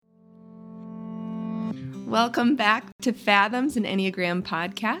Welcome back to Fathoms, an Enneagram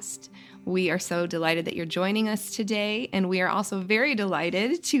podcast. We are so delighted that you're joining us today, and we are also very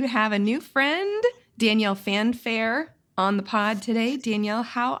delighted to have a new friend, Danielle Fanfair, on the pod today. Danielle,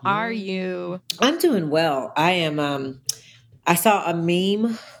 how are you? I'm doing well. I am. I saw a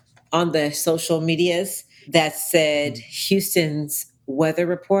meme on the social medias that said Houston's weather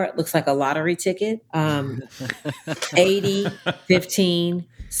report looks like a lottery ticket. 80, 15,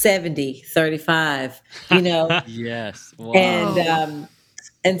 70, 35, Yes. Wow.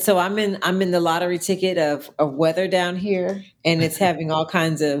 And so I'm in the lottery ticket of weather down here, and it's having all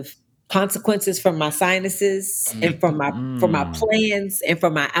kinds of consequences from my sinuses and from my plans and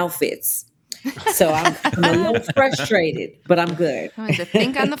from my outfits. So I'm a little frustrated, but I'm good. I was to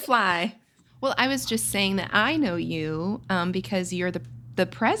think on the fly. Well, I was just saying that I know you because you're the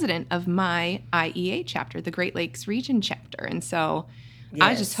president of my IEA chapter, the Great Lakes Region chapter. And so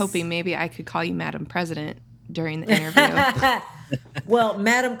I was just hoping maybe I could call you Madam President during the interview. Well,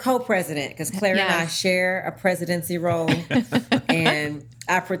 Madam Co-President, because Claire and I share a presidency role, and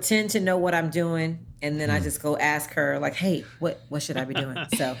I pretend to know what I'm doing, and then I just go ask her, like, hey, what should I be doing?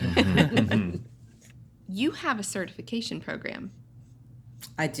 So you have a certification program.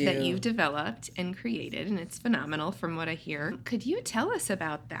 I do. That you've developed and created, and it's phenomenal from what I hear. Could you tell us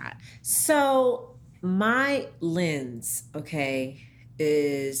about that? So my lens,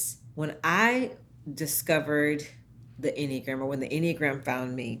 is when I discovered the Enneagram, or when the Enneagram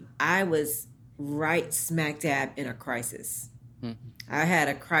found me, I was right smack dab in a crisis. I had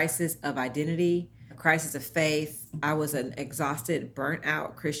a crisis of identity, a crisis of faith. I was an exhausted, burnt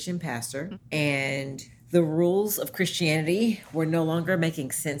out Christian pastor, and the rules of Christianity were no longer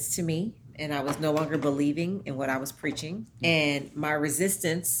making sense to me, and I was no longer believing in what I was preaching. And my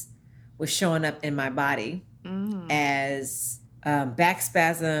resistance was showing up in my body as back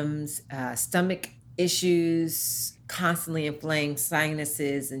spasms, stomach issues, constantly inflamed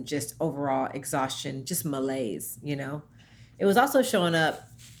sinuses, and just overall exhaustion, just malaise, It was also showing up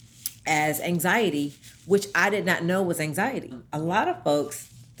as anxiety, which I did not know was anxiety. A lot of folks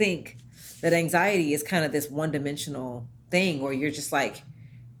think that anxiety is kind of this one-dimensional thing where you're just like,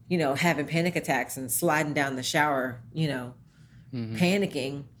 having panic attacks and sliding down the shower,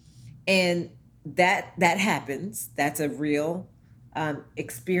 panicking. And that happens. That's a real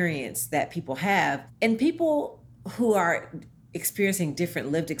experience that people have. And people who are experiencing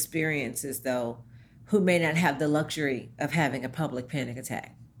different lived experiences, though, who may not have the luxury of having a public panic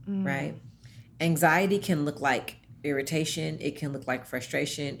attack, right? Anxiety can look like irritation. It can look like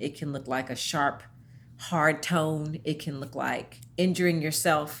frustration. It can look like a sharp, hard tone. It can look like injuring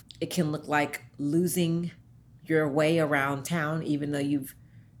yourself. It can look like losing your way around town, even though you've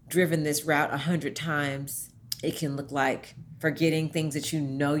driven this route 100 times. It can look like forgetting things that you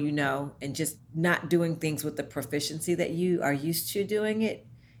know, and just not doing things with the proficiency that you are used to doing it.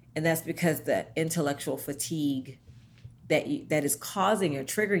 And that's because the intellectual fatigue that is causing or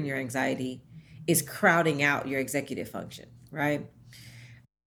triggering your anxiety is crowding out your executive function, right?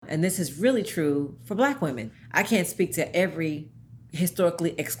 And this is really true for Black women. I can't speak to every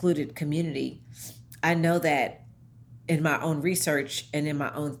historically excluded community. I know that in my own research and in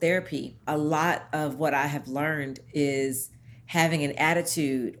my own therapy, a lot of what I have learned is having an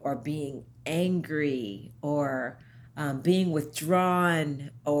attitude or being angry or being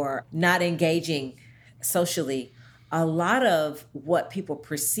withdrawn or not engaging socially. A lot of what people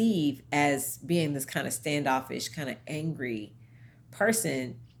perceive as being this kind of standoffish, kind of angry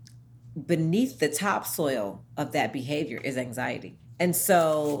person, beneath the topsoil of that behavior is anxiety. And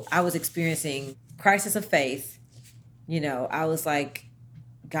so I was experiencing crisis of faith. I was like,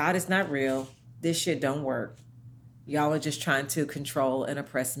 God is not real. This shit don't work. Y'all are just trying to control and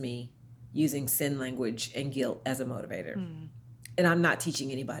oppress me using sin language and guilt as a motivator. And I'm not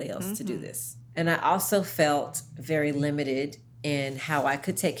teaching anybody else to do this. And I also felt very limited in how I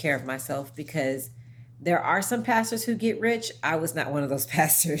could take care of myself, because there are some pastors who get rich. I was not one of those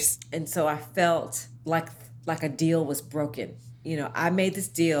pastors. And so I felt like a deal was broken. I made this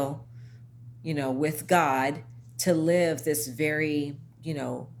deal, with God to live this very,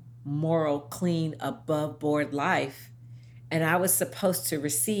 moral, clean, above board life. And I was supposed to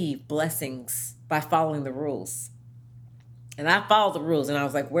receive blessings by following the rules. And I followed the rules, and I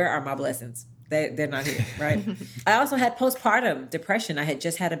was like, where are my blessings? They're not here, right? I also had postpartum depression. I had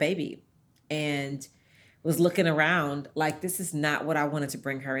just had a baby and was looking around like, this is not what I wanted to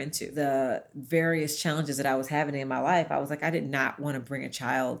bring her into. The various challenges that I was having in my life, I was like, I did not want to bring a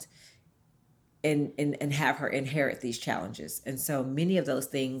child and have her inherit these challenges. And so many of those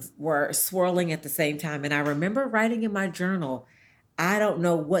things were swirling at the same time. And I remember writing in my journal, I don't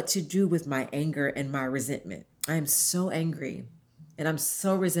know what to do with my anger and my resentment. I'm so angry and I'm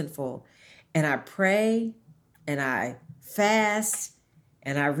so resentful. And I pray and I fast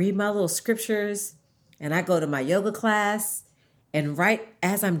and I read my little scriptures and I go to my yoga class. And right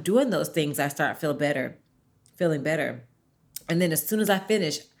as I'm doing those things, I start feeling better. And then as soon as I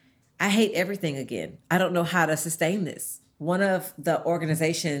finish, I hate everything again. I don't know how to sustain this. One of the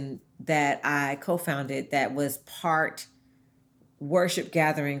organization that I co-founded that was part worship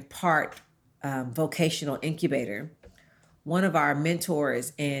gathering, part vocational incubator, one of our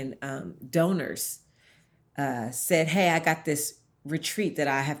mentors and donors said, hey, I got this retreat that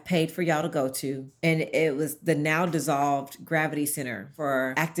I have paid for y'all to go to. And it was the now dissolved Gravity Center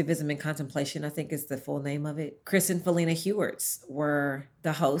for Activism and Contemplation, I think is the full name of it. Chris and Felina Hewarts were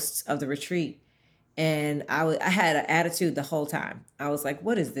the hosts of the retreat. And I had an attitude the whole time. I was like,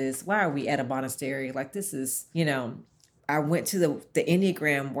 what is this? Why are we at a monastery? Like, this is, I went to the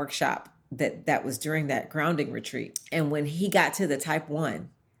Enneagram workshop that was during that grounding retreat. And when he got to the type 1,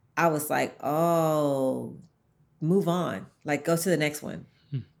 I was like, oh, move on. Like, go to the next one.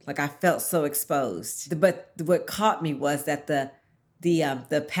 Like, I felt so exposed. But what caught me was that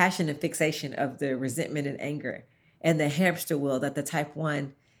the passion and fixation of the resentment and anger and the hamster wheel that the type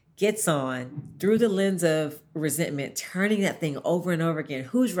 1 gets on through the lens of resentment, turning that thing over and over again.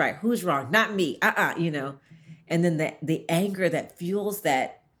 Who's right? Who's wrong? Not me. And then the anger that fuels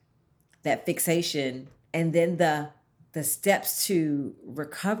that fixation, and then the steps to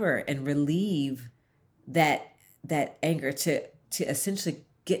recover and relieve that anger to essentially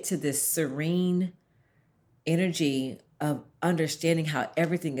get to this serene energy of understanding how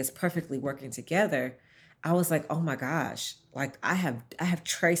everything is perfectly working together. I was like, oh my gosh, like I have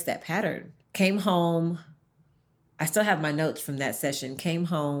traced that pattern. Came home. I still have my notes from that session. Came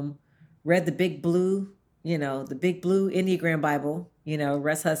home, read the big blue Enneagram Bible,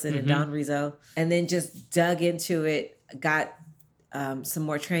 Russ Hudson and Don Rizzo, and then just dug into it, got some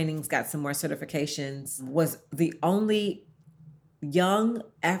more trainings, got some more certifications, was the only young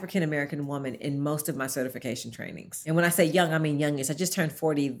African-American woman in most of my certification trainings. And when I say young, I mean youngest. I just turned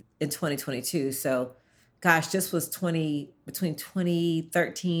 40 in 2022. So gosh, this was between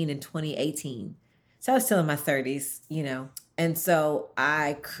 2013 and 2018. So I was still in my 30s, And so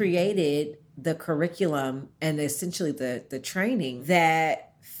I created the curriculum and essentially the training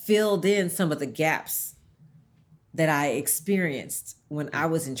that filled in some of the gaps that I experienced when I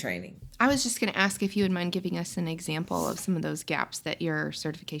was in training. I was just going to ask if you would mind giving us an example of some of those gaps that your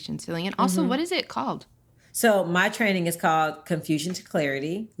certification's filling in. Also, what is it called? So my training is called Confusion to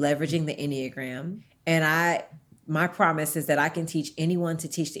Clarity, Leveraging the Enneagram. And my promise is that I can teach anyone to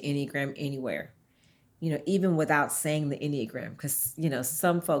teach the Enneagram anywhere, even without saying the Enneagram. Because,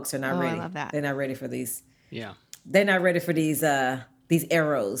 some folks are not ready. I love that. They're not ready for these. Yeah. They're not ready for these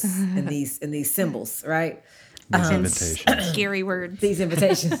arrows and these symbols, right? These invitations. Scary words. These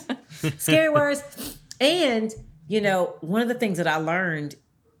invitations. Scary words. And, one of the things that I learned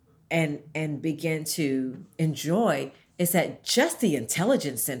and began to enjoy is that just the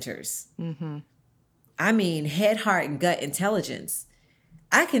intelligence centers, I mean, head, heart, and gut intelligence,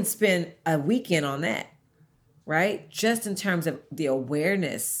 I can spend a weekend on that, right? Just in terms of the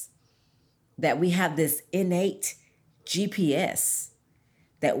awareness that we have this innate GPS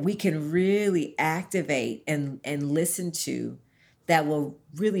that we can really activate and listen to, that will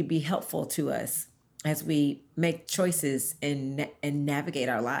really be helpful to us as we make choices and navigate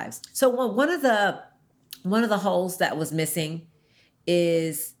our lives. So one of the holes that was missing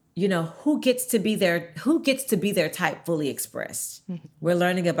is, who gets to be their type fully expressed. We're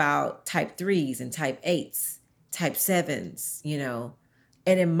learning about type 3s and type 8s, type 7s,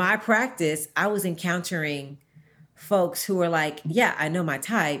 And in my practice, I was encountering folks who were like, yeah, I know my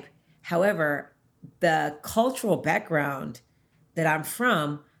type. However, the cultural background that I'm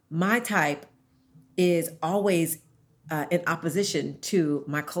from, my type is always in opposition to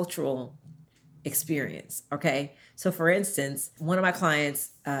my cultural experience. Okay. So for instance, one of my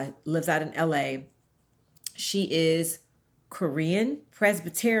clients lives out in LA. She is Korean,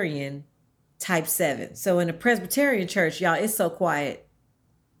 Presbyterian, type 7. So in a Presbyterian church, y'all, it's so quiet.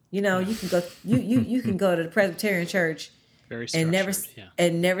 You can go you can go to the Presbyterian church and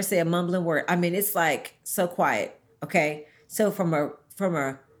never say a mumbling word. I mean, it's like so quiet. Okay. So from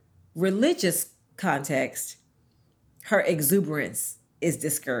a religious context, her exuberance is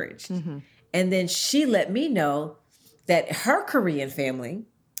discouraged. And then she let me know that her Korean family,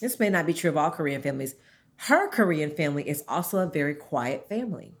 this may not be true of all Korean families, her Korean family is also a very quiet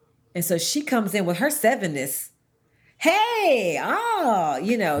family. And so she comes in with her 7ness. Hey,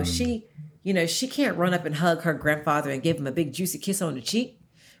 she can't run up and hug her grandfather and give him a big juicy kiss on the cheek,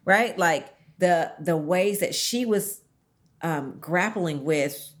 right? Like the ways that she was grappling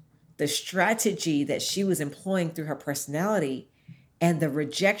with the strategy that she was employing through her personality and the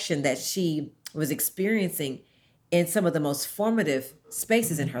rejection that she was experiencing in some of the most formative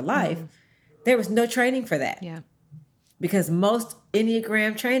spaces in her life, there was no training for that. Yeah. Because most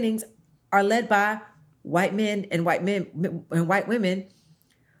Enneagram trainings are led by white men and white women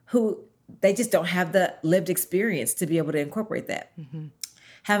who they just don't have the lived experience to be able to incorporate that.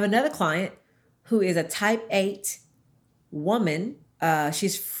 Have another client who is a type 8 woman.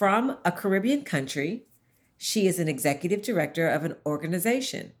 She's from a Caribbean country. She is an executive director of an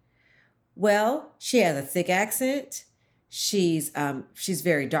organization. Well, she has a thick accent. She's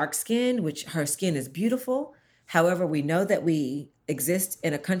very dark skinned, which her skin is beautiful. However, we know that we exist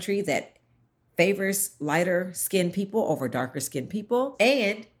in a country that favors lighter skinned people over darker skinned people.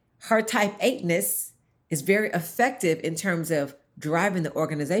 And her type 8-ness is very effective in terms of driving the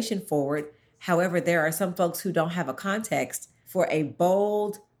organization forward. However, there are some folks who don't have a context for a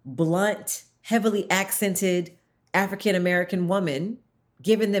bold, blunt, heavily accented African American woman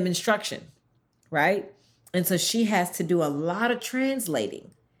giving them instruction, right? And so she has to do a lot of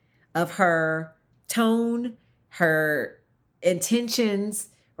translating of her tone, her intentions,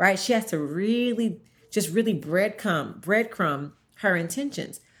 right? She has to really breadcrumb her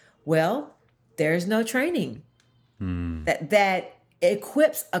intentions. Well, there's no training that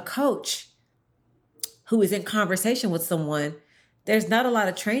equips a coach who is in conversation with someone. There's not a lot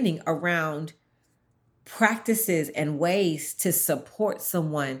of training around practices and ways to support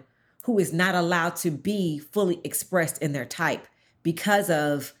someone who is not allowed to be fully expressed in their type because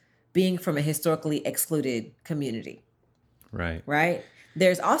of being from a historically excluded community. Right. Right.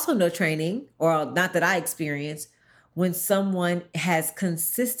 There's also no training, or not that I experience, when someone has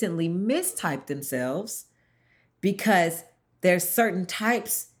consistently mistyped themselves because there's certain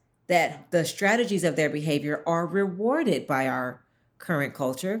types that the strategies of their behavior are rewarded by our current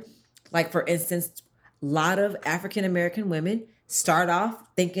culture. Like, for instance, a lot of African American women start off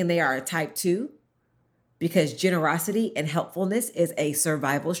thinking they are a type 2 because generosity and helpfulness is a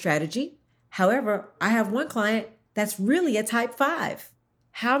survival strategy. However, I have one client that's really a type 5.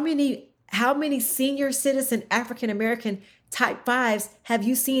 How many senior citizen African American type 5s have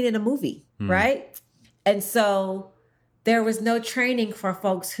you seen in a movie, right? And so there was no training for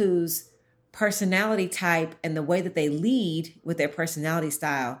folks whose personality type and the way that they lead with their personality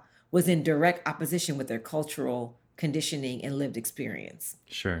style was in direct opposition with their cultural conditioning and lived experience.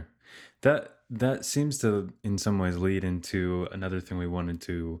 Sure. That seems to in some ways lead into another thing we wanted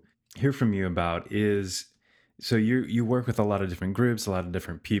to hear from you about is, so you work with a lot of different groups, a lot of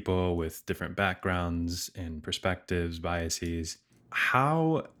different people with different backgrounds and perspectives, biases.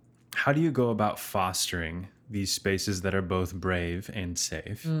 How do you go about fostering these spaces that are both brave and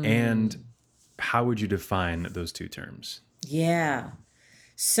safe? And how would you define those two terms? Yeah.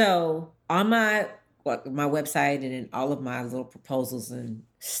 So on my website and in all of my little proposals and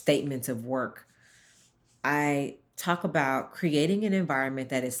statements of work, I talk about creating an environment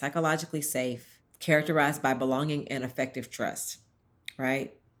that is psychologically safe, characterized by belonging and effective trust,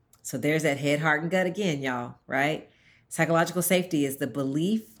 right? So there's that head, heart, and gut again, y'all, right? Psychological safety is the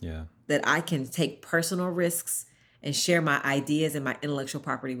belief that I can take personal risks and share my ideas and my intellectual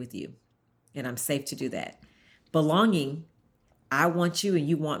property with you. And I'm safe to do that. Belonging, I want you and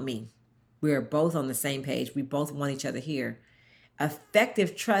you want me. We are both on the same page. We both want each other here.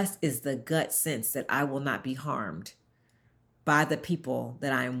 Effective trust is the gut sense that I will not be harmed by the people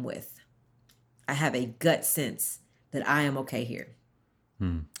that I am with. I have a gut sense that I am okay here.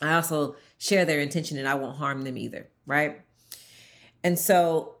 I also share their intention and I won't harm them either, right? And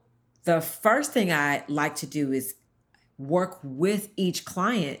so the first thing I like to do is work with each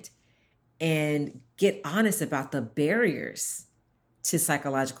client and get honest about the barriers to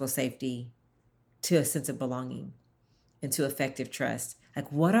psychological safety, to a sense of belonging, and to effective trust.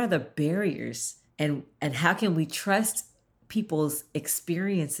 Like, what are the barriers and how can we trust people's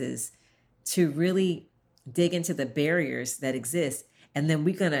experiences to really dig into the barriers that exist? And then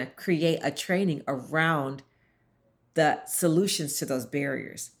we're going to create a training around the solutions to those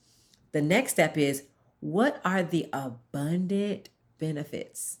barriers. The next step is, what are the abundant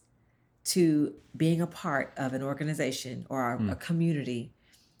benefits to being a part of an organization or a community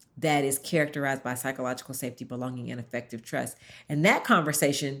that is characterized by psychological safety, belonging, and effective trust? And that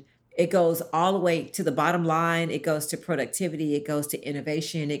conversation, it goes all the way to the bottom line. It goes to productivity. It goes to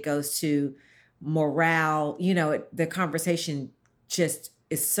innovation. It goes to morale. The conversation just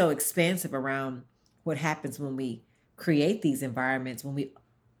is so expansive around what happens when we create these environments, when we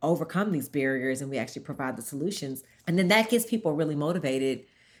overcome these barriers and we actually provide the solutions. And then that gets people really motivated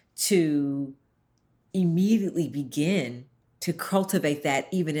to immediately begin to cultivate that,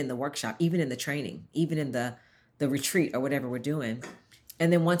 even in the workshop, even in the training, even in the retreat or whatever we're doing.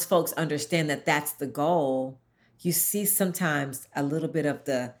 And then once folks understand that that's the goal, you see sometimes a little bit of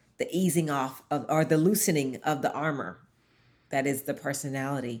the easing off of, or the loosening of the armor that is the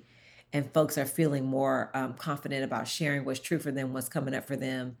personality, and folks are feeling more confident about sharing what's true for them, what's coming up for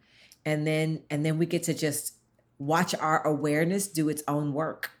them. And then we get to just watch our awareness do its own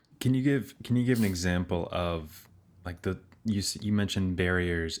work. Can you give an example of, like, you mentioned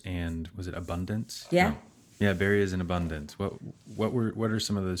barriers and, was it abundance? Yeah. No. Yeah, barriers and abundance. What are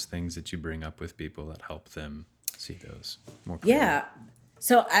some of those things that you bring up with people that help them see those more clearly? Yeah.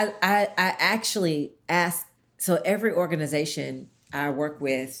 So I actually ask, so every organization I work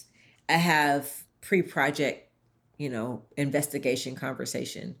with, I have pre-project, investigation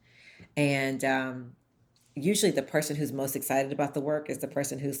conversation. And usually the person who's most excited about the work is the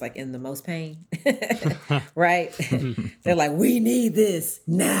person who's like in the most pain, right? They're like, we need this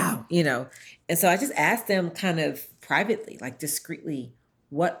now, And so I just ask them kind of privately, like discreetly,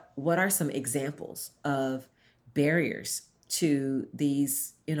 what are some examples of barriers to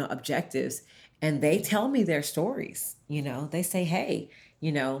these, objectives? And they tell me their stories. They say, hey,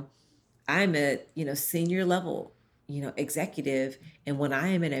 I'm a, senior level, executive. And when I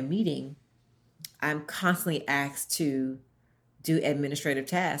am in a meeting, I'm constantly asked to do administrative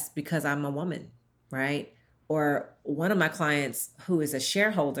tasks because I'm a woman, right? Or one of my clients who is a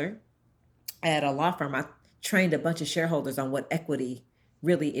shareholder at a law firm, I trained a bunch of shareholders on what equity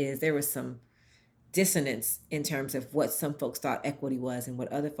really is. There was some dissonance in terms of what some folks thought equity was and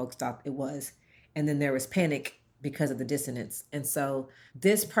what other folks thought it was. And then there was panic because of the dissonance. And so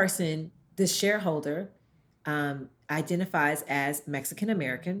this person, this shareholder, identifies as Mexican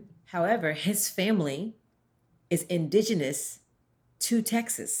American. However, his family is indigenous to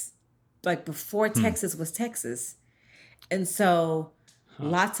Texas, like before Texas was Texas. And so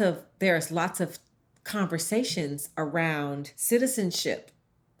there's lots of conversations around citizenship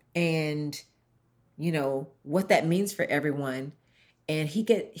and, what that means for everyone. And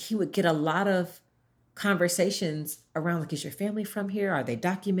he would get a lot of conversations around, like, is your family from here? Are they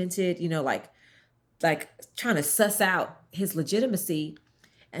documented? Like trying to suss out his legitimacy.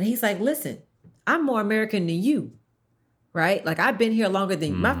 And he's like, listen, I'm more American than you, right? Like, I've been here longer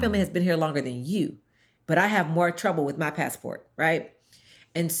than my family has been here longer than you, but I have more trouble with my passport, right?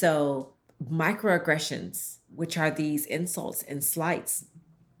 And so microaggressions, which are these insults and slights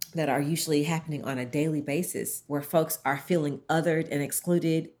that are usually happening on a daily basis, where folks are feeling othered and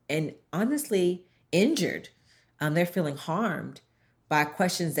excluded and honestly injured. They're feeling harmed by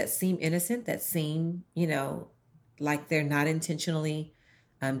questions that seem innocent, that seem, like they're not intentionally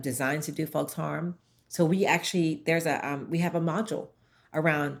designed to do folks harm. So we actually, we have a module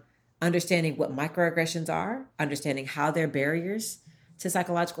around understanding what microaggressions are, understanding how they're barriers to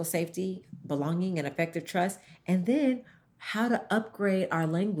psychological safety, belonging, and effective trust, and then how to upgrade our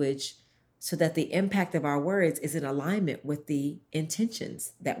language so that the impact of our words is in alignment with the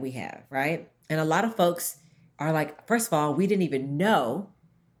intentions that we have, right? And a lot of folks are like, first of all, we didn't even know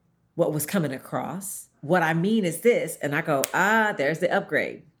what was coming across. What I mean is this. And I go, there's the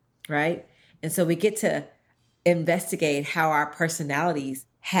upgrade, right? And so we get to investigate how our personalities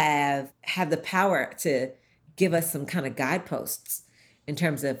have the power to give us some kind of guideposts in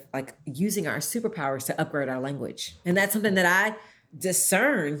terms of like using our superpowers to upgrade our language. And that's something that I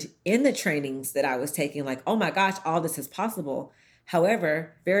discerned in the trainings that I was taking, like, oh my gosh, all this is possible.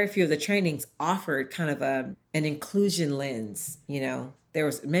 However, very few of the trainings offered kind of an inclusion lens. There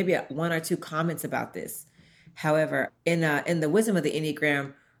was maybe one or two comments about this. However, in the Wisdom of the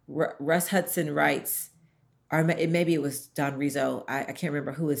Enneagram, Russ Hudson writes, or maybe it was Don Rizzo, I can't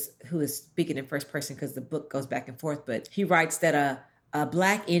remember who is speaking in first person because the book goes back and forth, but he writes that a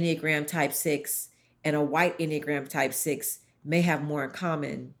Black Enneagram type 6 and a white Enneagram type 6 may have more in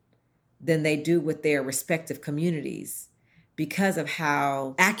common than they do with their respective communities because of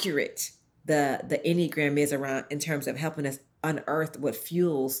how accurate the Enneagram is around in terms of helping us unearth what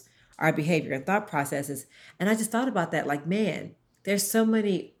fuels our behavior and thought processes. And I just thought about that, like, man, there's so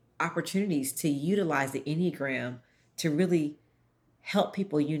many opportunities to utilize the Enneagram to really help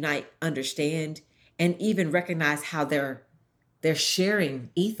people unite, understand, and even recognize how they're sharing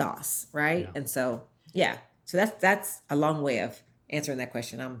ethos, right? Yeah. And so, so that's a long way of answering that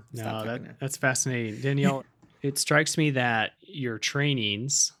question. That's fascinating, Danielle. It strikes me that your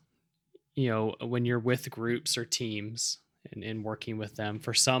trainings, when you're with groups or teams and working with them,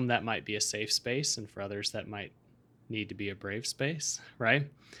 for some that might be a safe space, and for others that might need to be a brave space, right?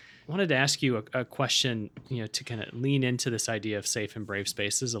 I wanted to ask you a question, to kind of lean into this idea of safe and brave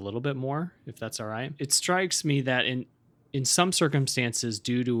spaces a little bit more, if that's all right. It strikes me that in some circumstances,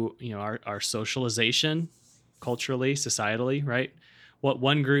 due to our socialization, culturally, societally, right, what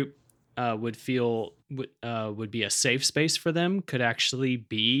one group would feel would be a safe space for them could actually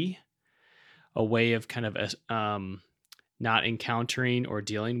be a way of kind of not encountering or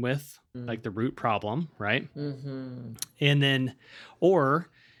dealing with like the root problem, right? Mm-hmm. And then, or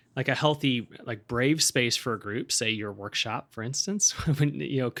like a healthy, like brave space for a group, say your workshop, for instance,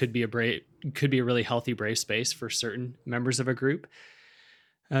 could be a really healthy brave space for certain members of a group.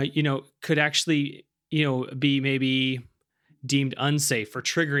 Could actually, be maybe deemed unsafe or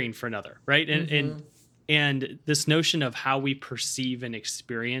triggering for another, right? And this notion of how we perceive and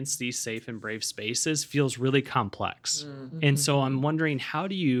experience these safe and brave spaces feels really complex. Mm-hmm. And so I'm wondering, how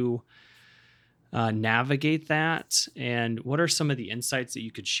do you navigate that? And what are some of the insights that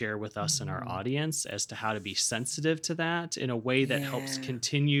you could share with us and our audience as to how to be sensitive to that in a way that helps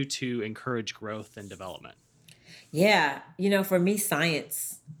continue to encourage growth and development? Yeah. For me,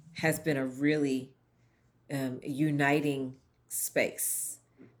 science has been a really uniting space.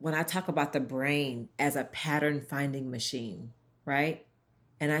 When I talk about the brain as a pattern finding machine, right?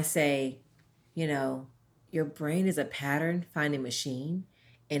 And I say, your brain is a pattern finding machine,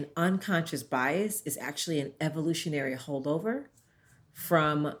 and unconscious bias is actually an evolutionary holdover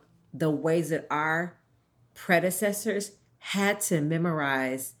from the ways that our predecessors had to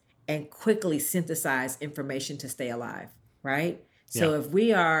memorize and quickly synthesize information to stay alive, right? So if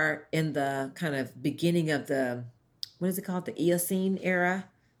we are in the kind of beginning of the, what is it called? The Eocene era?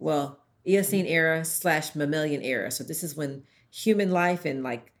 Well, Eocene era / mammalian era. So this is when human life and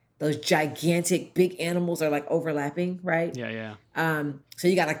like those gigantic big animals are like overlapping, right? Yeah. So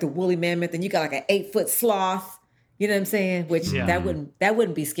you got like the woolly mammoth, and you got like an 8-foot sloth. You know what I'm saying? Which that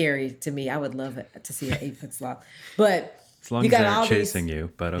wouldn't be scary to me. I would love it to see an 8-foot sloth. But as long as they're chasing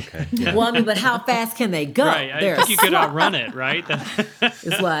you, but okay. Yeah. Well, I mean, but how fast can they go? Right. I think you could outrun it, right?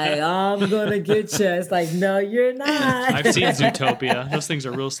 It's like, I'm going to get you. It's like, no, you're not. I've seen Zootopia. Those things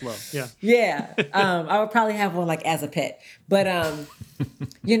are real slow. Yeah. Yeah. I would probably have one like as a pet. But,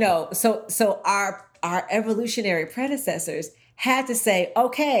 so our evolutionary predecessors had to say,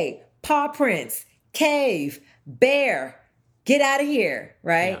 okay, paw prints, cave, bear, get out of here,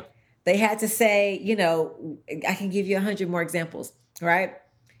 right? Yeah. They had to say, I can give you 100 more examples, right?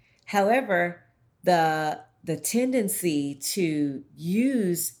 However, the tendency to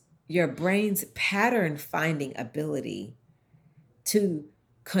use your brain's pattern finding ability to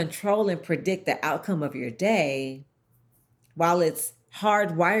control and predict the outcome of your day, while it's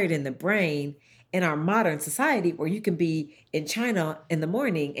hardwired in the brain in our modern society, where you can be in China in the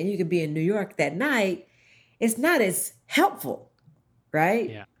morning and you can be in New York that night, it's not as helpful, right?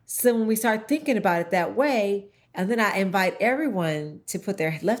 Yeah. So when we start thinking about it that way, and then I invite everyone to put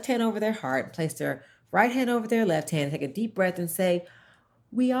their left hand over their heart, place their right hand over their left hand, take a deep breath and say,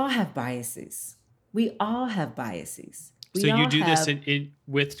 we all have biases. We all have biases. So you do this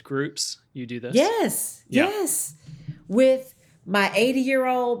with groups? You do this? Yes. Yeah. Yes. With my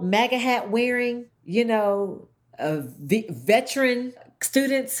 80-year-old MAGA hat wearing, veteran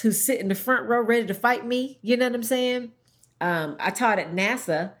students who sit in the front row ready to fight me. You know what I'm saying? I taught at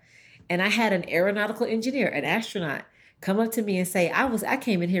NASA, and I had an aeronautical engineer, an astronaut, come up to me and say, I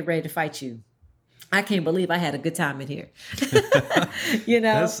came in here ready to fight you. I can't believe I had a good time in here.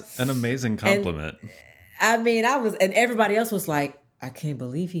 That's an amazing compliment. And, and everybody else was like, I can't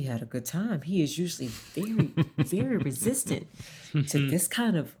believe he had a good time. He is usually very, very resistant to this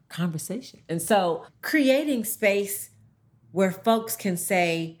kind of conversation. And so creating space where folks can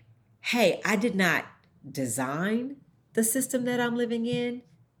say, hey, I did not design the system that I'm living in,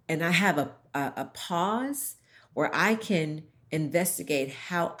 and I have a pause where I can investigate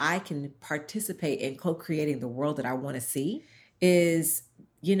how I can participate in co-creating the world that I want to see, is,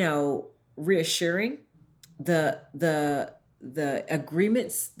 reassuring. The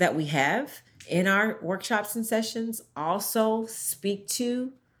agreements that we have in our workshops and sessions also speak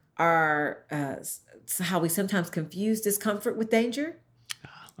to our how we sometimes confuse discomfort with danger.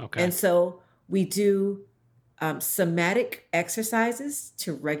 Okay. And so we do somatic exercises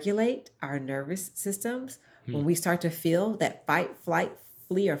to regulate our nervous systems when we start to feel that fight, flight,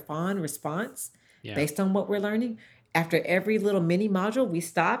 flee, or fawn response based on what we're learning. After every little mini module, we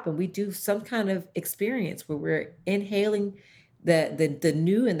stop and we do some kind of experience where we're inhaling the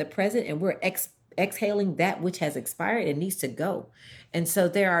new and the present, and we're exhaling that which has expired and needs to go. And so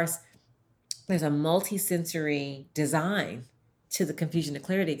there's a multi-sensory design to the confusion to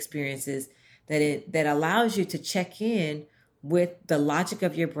clarity experiences that allows you to check in with the logic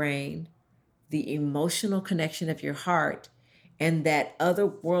of your brain, the emotional connection of your heart, and that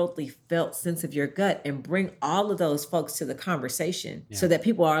otherworldly felt sense of your gut, and bring all of those folks to the conversation so that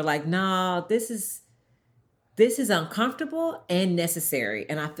people are like, nah, this is uncomfortable and necessary,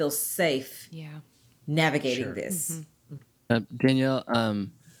 and I feel safe navigating this. Danielle,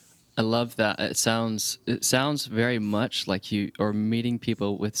 I love that. It sounds very much like you are meeting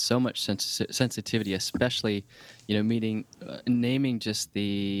people with so much sensitivity, especially, naming just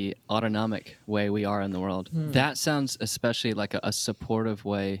the autonomic way we are in the world. That sounds especially like a supportive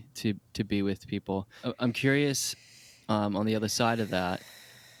way to be with people. I'm curious, on the other side of that,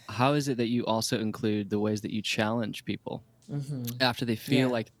 how is it that you also include the ways that you challenge people after they feel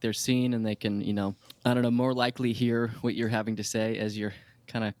like they're seen and they can, more likely hear what you're having to say as you're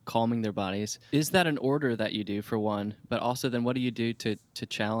kind of calming their bodies? Is that an order that you do, for one, but also then what do you do to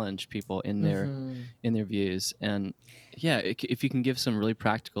challenge people in their views? And if you can give some really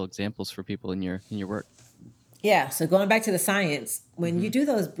practical examples for people in your work. Yeah, so going back to the science, when you do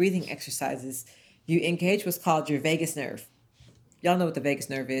those breathing exercises, you engage what's called your vagus nerve. Y'all know what the vagus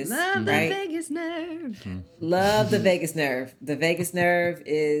nerve is, Love right? the vagus nerve. Love the vagus nerve. The vagus nerve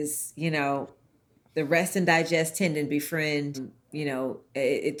is, the rest and digest tendon befriend.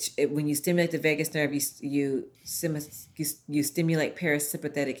 When you stimulate the vagus nerve, you stimulate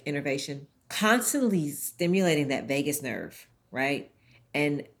parasympathetic innervation, constantly stimulating that vagus nerve, right?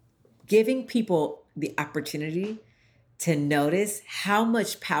 And giving people the opportunity to notice how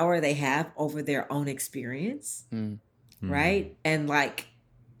much power they have over their own experience. Right? And like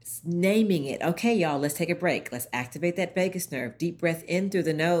naming it. Okay, y'all, let's take a break. Let's activate that vagus nerve. Deep breath in through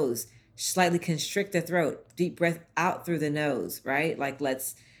the nose, slightly constrict the throat. Deep breath out through the nose, right? Like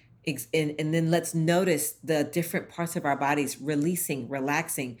and then let's notice the different parts of our bodies releasing,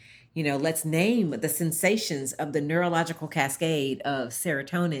 relaxing. Let's name the sensations of the neurological cascade of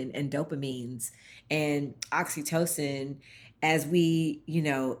serotonin and dopamines and oxytocin as we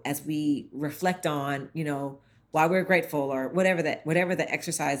reflect on, why we're grateful, or whatever the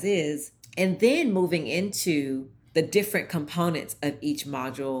exercise is. And then moving into the different components of each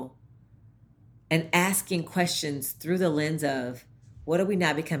module and asking questions through the lens of, what are we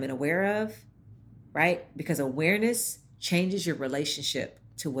not becoming aware of, right? Because awareness changes your relationship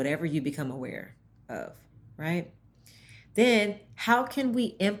to whatever you become aware of, right? Then how can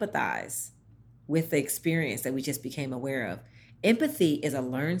we empathize with the experience that we just became aware of? Empathy is a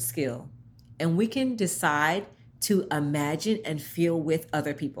learned skill, and we can decide to imagine and feel with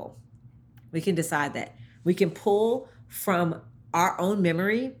other people. We can decide that. We can pull from our own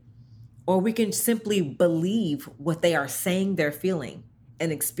memory, or we can simply believe what they are saying they're feeling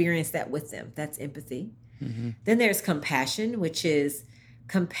and experience that with them. That's empathy. Then there's compassion,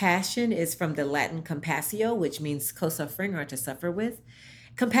 compassion is from the Latin compassio, which means co-suffering, or to suffer with.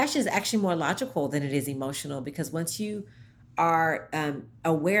 Compassion is actually more logical than it is emotional, because once you are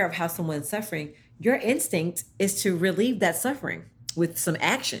aware of how someone's suffering, your instinct is to relieve that suffering with some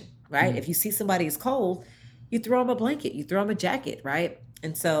action, right? If you see somebody is cold, you throw them a blanket, you throw them a jacket, right?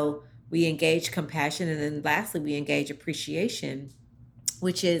 And so we engage compassion. And then lastly, we engage appreciation,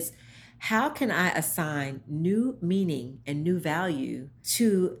 which is, how can I assign new meaning and new value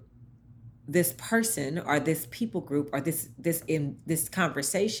to this person or this people group or this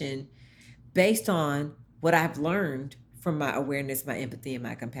conversation based on what I've learned from my awareness, my empathy, and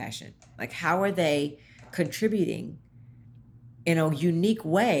my compassion? Like, how are they contributing in a unique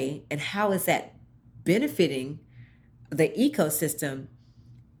way, and how is that benefiting the ecosystem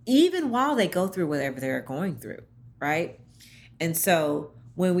even while they go through whatever they're going through, right? And so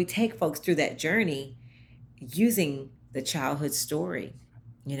when we take folks through that journey, using the childhood story,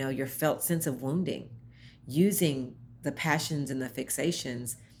 your felt sense of wounding, using the passions and the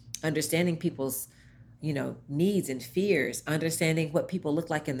fixations, understanding people's needs and fears, understanding what people look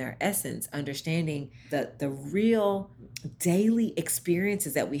like in their essence, understanding the real daily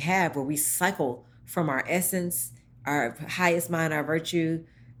experiences that we have, where we cycle from our essence, our highest mind, our virtue,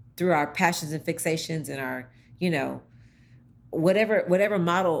 through our passions and fixations, and our, whatever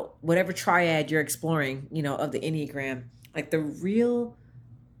model, whatever triad you're exploring, of the Enneagram, like the real,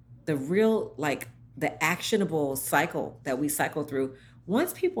 like the actionable cycle that we cycle through.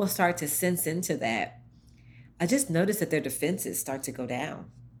 Once people start to sense into that, I just noticed that their defenses start to go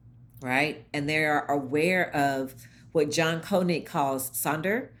down, right? And they are aware of what John Koenig calls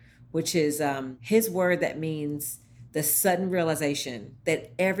Sonder, which is his word that means the sudden realization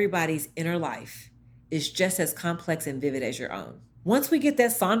that everybody's inner life is just as complex and vivid as your own. Once we get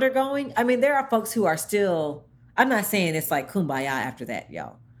that Sonder going, I mean, there are folks who are still, I'm not saying it's like kumbaya after that,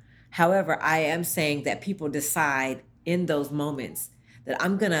 y'all. However, I am saying that people decide in those moments that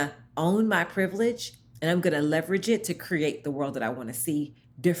I'm going to own my privilege and I'm going to leverage it to create the world that I want to see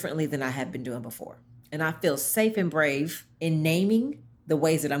differently than I have been doing before. And I feel safe and brave in naming the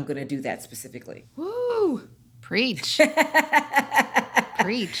ways that I'm going to do that specifically. Woo! Preach.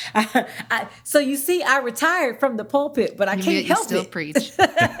 Preach. So you see, I retired from the pulpit, but I can't help still it. Preach.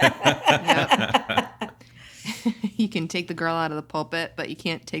 You can take the girl out of the pulpit, but you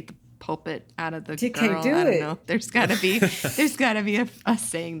can't take the pulpit out of the girl. Can't do I don't it. know. There's got to be a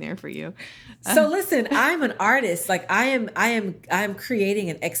saying there for you. So listen, I'm an artist. Like I am creating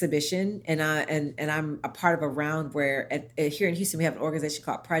an exhibition, and I'm a part of a round where here in Houston we have an organization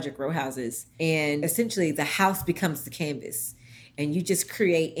called Project Row Houses, and essentially the house becomes the canvas, and you just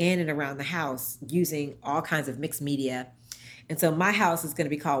create in and around the house using all kinds of mixed media. And so my house is going to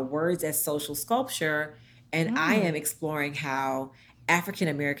be called Words as Social Sculpture, and I am exploring how African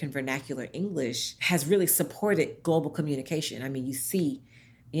American vernacular English has really supported global communication. I mean, you see,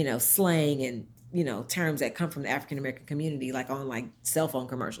 slang and, terms that come from the African American community, like on like cell phone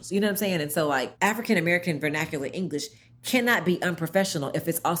commercials, you know what I'm saying? And so like African American vernacular English cannot be unprofessional if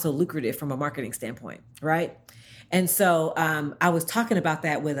it's also lucrative from a marketing standpoint, right? And so I was talking about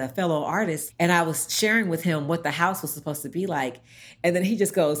that with a fellow artist, and I was sharing with him what the house was supposed to be like. And then he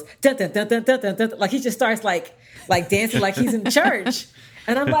just goes, dun, dun, dun, dun, dun, dun, dun. Like he just starts like dancing like he's in church.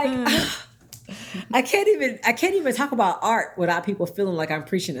 And I'm like, I can't even talk about art without people feeling like I'm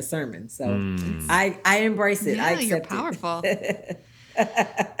preaching a sermon. So I embrace it. Yeah, I accept you're powerful.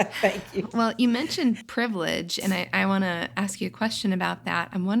 Thank you. Well, you mentioned privilege, and I want to ask you a question about that.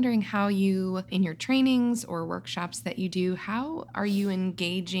 I'm wondering how you, in your trainings or workshops that you do, how are you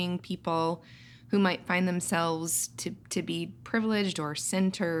engaging people who might find themselves to be privileged or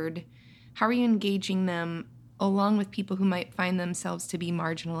centered? How are you engaging them along with people who might find themselves to be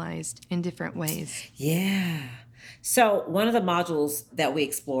marginalized in different ways? Yeah. So one of the modules that we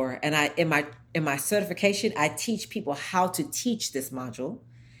explore, and in my certification, I teach people how to teach this module.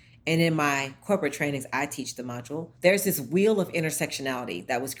 And in my corporate trainings, I teach the module. There's this wheel of intersectionality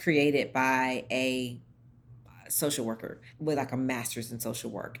that was created by a social worker with like a master's in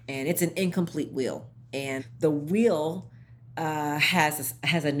social work. And it's an incomplete wheel. And the wheel has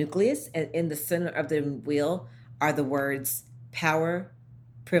a nucleus. And in the center of the wheel are the words power,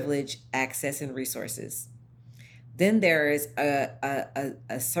 privilege, access, and resources. Then there is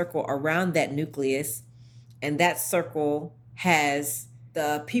a circle around that nucleus, and that circle has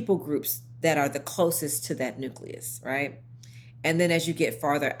the people groups that are the closest to that nucleus, right? And then as you get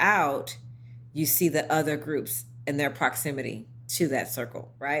farther out, you see the other groups and their proximity to that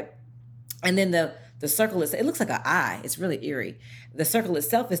circle, right? And then the circle it looks like an eye. It's really eerie. The circle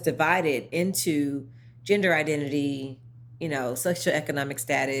itself is divided into gender identity, socioeconomic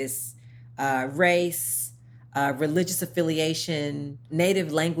status, race, religious affiliation,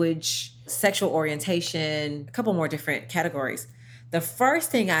 native language, sexual orientation, a couple more different categories. The first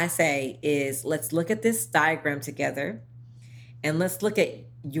thing I say is let's look at this diagram together, and let's look at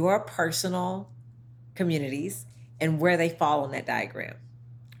your personal communities and where they fall on that diagram,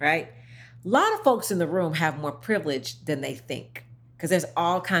 right? A lot of folks in the room have more privilege than they think because there's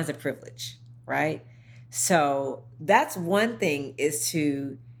all kinds of privilege, right? So that's one thing, is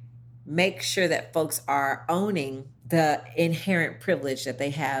to make sure that folks are owning the inherent privilege that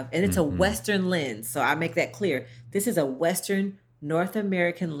they have. And it's a Western lens. So I make that clear. This is a Western North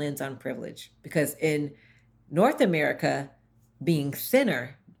American lens on privilege, because in North America, being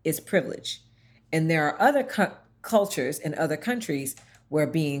thinner is privilege. And there are other cultures in other countries where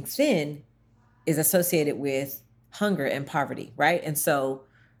being thin is associated with hunger and poverty, right? And so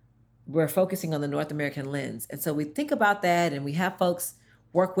we're focusing on the North American lens. And so we think about that, and we have folks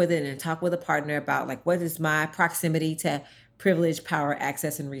work with it and talk with a partner about like, what is my proximity to privilege, power,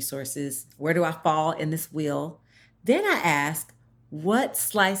 access, and resources? Where do I fall in this wheel? Then I ask, what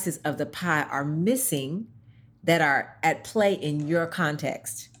slices of the pie are missing that are at play in your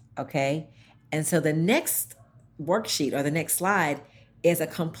context? Okay. And so the next worksheet or the next slide is a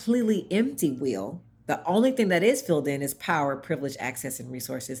completely empty wheel. The only thing that is filled in is power, privilege, access, and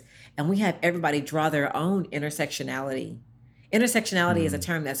resources. And we have everybody draw their own intersectionality. Intersectionality is a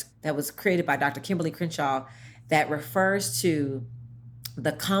term that was created by Dr. Kimberly Crenshaw that refers to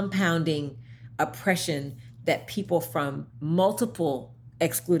the compounding oppression that people from multiple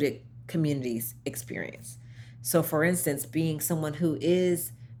excluded communities experience. So for instance, being someone who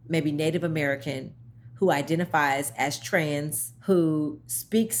is maybe Native American, who identifies as trans, who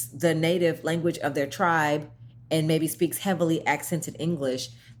speaks the native language of their tribe and maybe speaks heavily accented English,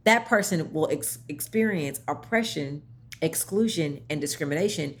 that person will experience oppression, exclusion, and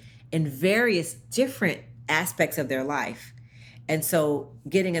discrimination. in various different aspects of their life. And so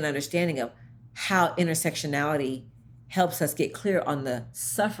getting an understanding of how intersectionality helps us get clear on the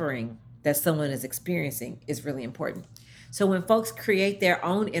suffering that someone is experiencing is really important. So when folks create their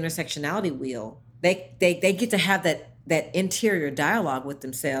own intersectionality wheel, they get to have that interior dialogue with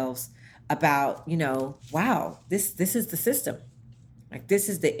themselves about, wow, this is the system. Like, this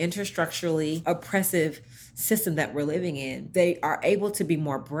is the interstructurally oppressive system that we're living in. They are able to be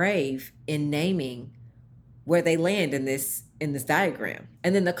more brave in naming where they land in this diagram.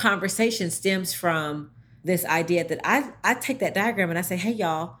 And then the conversation stems from this idea that I take that diagram and I say, hey,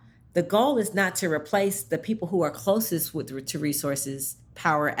 y'all, the goal is not to replace the people who are closest to resources,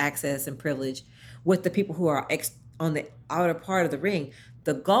 power, access, and privilege with the people who are on the outer part of the ring.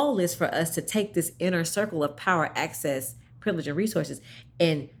 The goal is for us to take this inner circle of power, access, privilege, and resources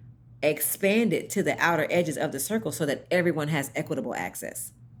and expand it to the outer edges of the circle so that everyone has equitable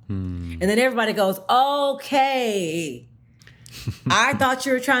access. And then everybody goes, okay, I thought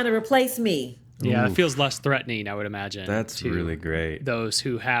you were trying to replace me. Yeah, Oof. it feels less threatening, I would imagine. That's really great. Those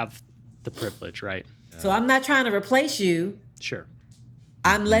who have the privilege, right? So I'm not trying to replace you. Sure.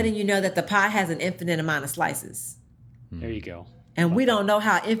 I'm letting you know that the pie has an infinite amount of slices. There you go. And we don't know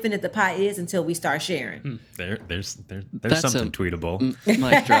how infinite the pie is until we start sharing. There's That's something tweetable.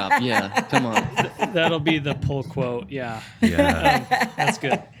 Mic drop. Yeah, come on. That'll be the pull quote. Yeah. Yeah. That's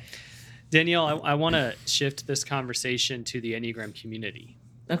good. Danielle, I want to shift this conversation to the Enneagram community.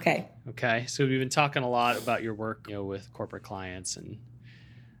 Okay. Okay. So we've been talking a lot about your work, with corporate clients and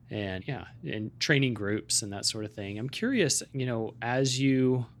training groups and that sort of thing. I'm curious, as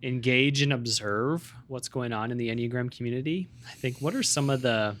you engage and observe what's going on in the Enneagram community, I think, what are some of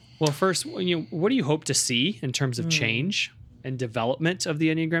first, what do you hope to see in terms of change and development of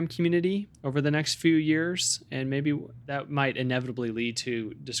the Enneagram community over the next few years? And maybe that might inevitably lead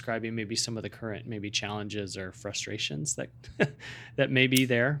to describing maybe some of the current maybe challenges or frustrations that that may be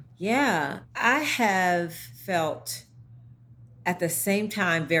there. Yeah. I have felt at the same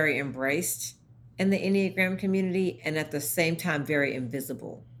time very embraced in the Enneagram community and at the same time very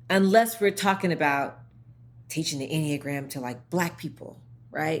invisible. Unless we're talking about teaching the Enneagram to like Black people,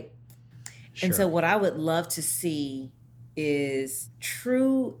 right? Sure. And so what I would love to see is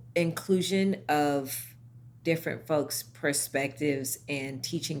true inclusion of different folks' perspectives and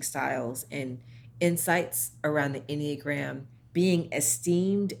teaching styles and insights around the Enneagram being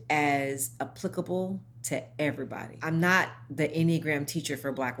esteemed as applicable to everybody. I'm not the Enneagram teacher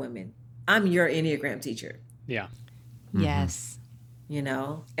for Black women. I'm your Enneagram teacher. Yeah. Yes.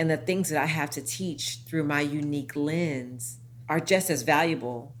 And the things that I have to teach through my unique lens are just as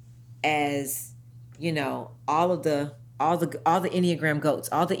valuable as, all the Enneagram goats,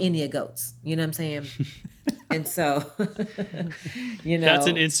 all the Ennea goats. You know what I'm saying? And so, That's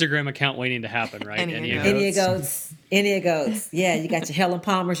an Instagram account waiting to happen, right? Ennea goats. Yeah, you got your Helen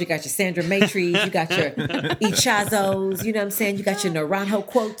Palmers, you got your Sandra Maitreys, you got your Ichazos, you know what I'm saying? You got your Naranjo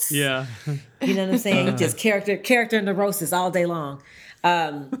quotes. Yeah. You know what I'm saying? Just character neurosis all day long.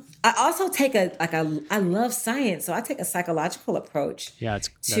 I also take I love science, so I take a psychological approach. Yeah, that's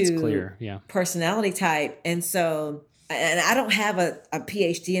clear. Yeah. Personality type. And so, and I don't have a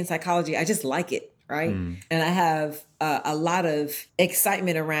PhD in psychology. I just like it. Right. And I have a lot of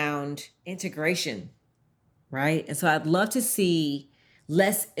excitement around integration. Right. And so I'd love to see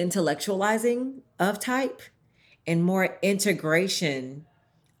less intellectualizing of type and more integration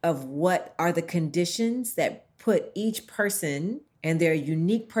of what are the conditions that put each person and their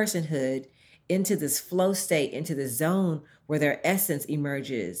unique personhood into this flow state, into the zone where their essence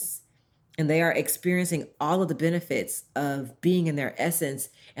emerges. And they are experiencing all of the benefits of being in their essence.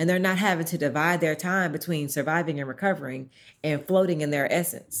 And they're not having to divide their time between surviving and recovering and floating in their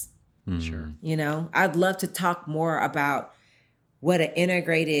essence. Sure. I'd love to talk more about what an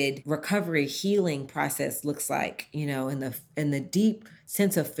integrated recovery healing process looks like, in the deep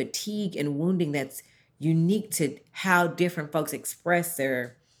sense of fatigue and wounding that's unique to how different folks express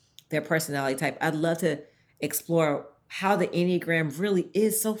their personality type. I'd love to explore how the Enneagram really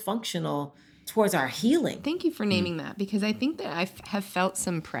is so functional towards our healing. Thank you for naming that, because I think that I have felt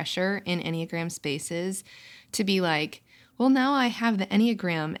some pressure in Enneagram spaces to be like, well, now I have the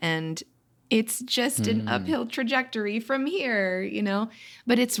Enneagram and it's just an uphill trajectory from here,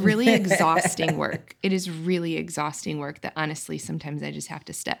 but it's really exhausting work. It is really exhausting work that honestly, sometimes I just have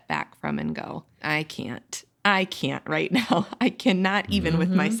to step back from and go, I can't right now. I cannot even with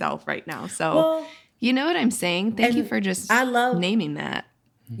myself right now. So you know what I'm saying? Thank you for just naming that.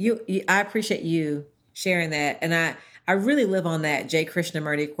 I appreciate you sharing that. And I really live on that J.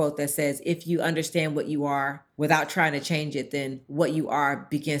 Krishnamurti quote that says, if you understand what you are without trying to change it, then what you are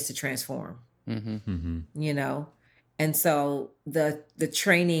begins to transform. You know? And so the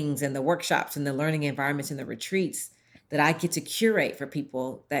trainings and the workshops and the learning environments and the retreats that I get to curate for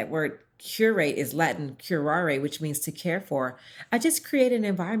people, that word curate is Latin curare, which means to care for. I just create an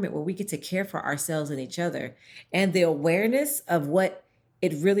environment where we get to care for ourselves and each other. And the awareness of what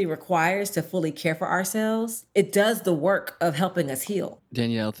it really requires to fully care for ourselves, it does the work of helping us heal.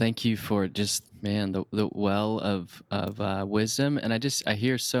 Danielle, thank you for just, man, the well of wisdom. And I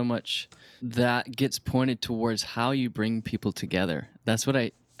hear so much that gets pointed towards how you bring people together. That's what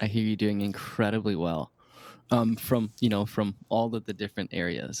I hear you doing incredibly well. From all of the different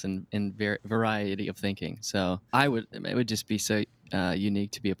areas and variety of thinking. So it would just be so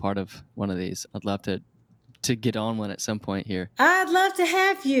unique to be a part of one of these. I'd love to get on one at some point here. I'd love to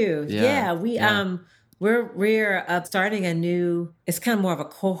have you. We're starting a new, it's kind of more of a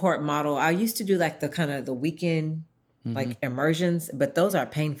cohort model. I used to do like the weekend like immersions, but those are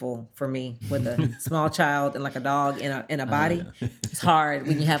painful for me with a small child and like a dog in a body. It's hard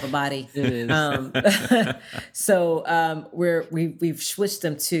when you have a body. It is. So we've switched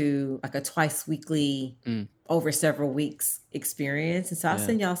them to like a twice weekly over several weeks experience. And so I'll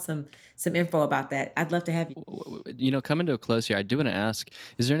send y'all some info about that. I'd love to have you. Coming to a close here, I do want to ask,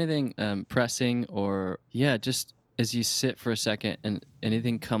 is there anything pressing or just as you sit for a second and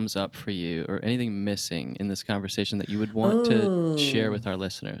anything comes up for you or anything missing in this conversation that you would want to share with our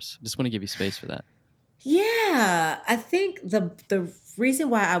listeners? Just want to give you space for that. Yeah, I think the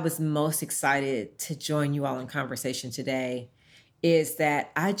reason why I was most excited to join you all in conversation today is that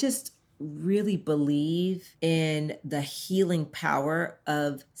I just really believe in the healing power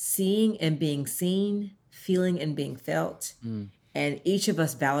of seeing and being seen, feeling and being felt, and each of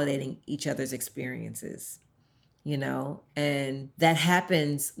us validating each other's experiences. And that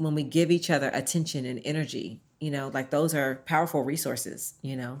happens when we give each other attention and energy, like those are powerful resources,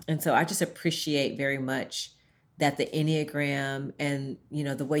 And so I just appreciate very much that the Enneagram and,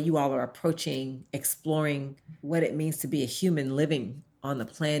 the way you all are approaching, exploring what it means to be a human living on the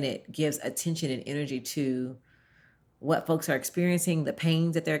planet gives attention and energy to what folks are experiencing, the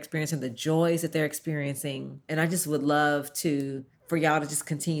pains that they're experiencing, the joys that they're experiencing. And I just would love for y'all to just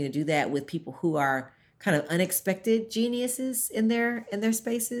continue to do that with people who are kind of unexpected geniuses in their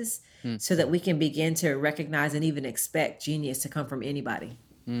spaces, so that we can begin to recognize and even expect genius to come from anybody.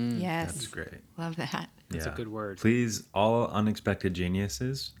 Yes. That's great. Love that. That's a good word. Please, all unexpected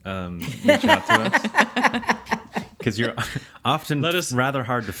geniuses, reach out to us. Because you're often rather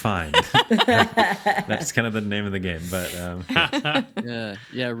hard to find. That's kind of the name of the game. But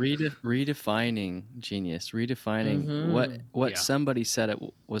redefining genius, redefining what somebody said it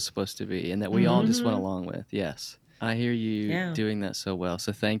was supposed to be, and that we all just went along with. Yes, I hear you doing that so well.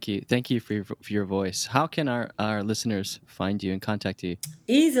 So thank you for your voice. How can our listeners find you and contact you?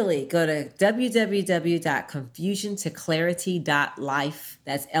 Easily go to www.confusiontoclarity.life.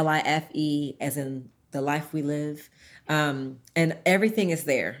 That's LIFE, as in the life we live. And everything is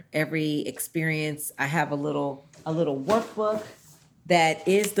there. Every experience. I have a little workbook that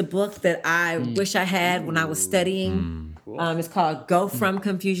is the book that I wish I had when I was studying. Cool. It's called Go From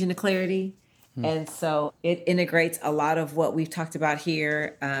Confusion to Clarity. And so it integrates a lot of what we've talked about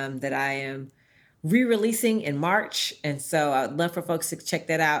here, that I am re-releasing in March. And so I'd love for folks to check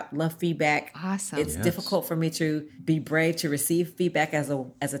that out. Love feedback. Awesome. It's difficult for me to be brave to receive feedback as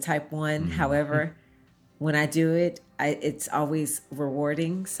a type 1. However, when I do it, it's always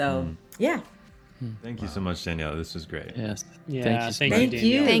rewarding. So, Thank you so much, Danielle. This was great. Yes. Yeah, thank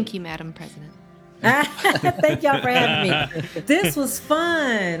you. Thank you, Madam President. Thank y'all for having me. This was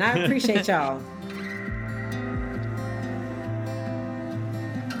fun. I appreciate y'all.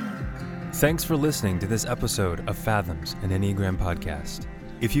 Thanks for listening to this episode of Fathoms, an Enneagram podcast.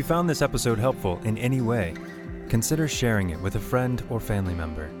 If you found this episode helpful in any way, consider sharing it with a friend or family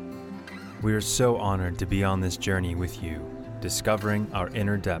member. We are so honored to be on this journey with you, discovering our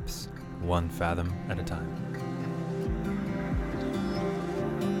inner depths, one fathom at a time.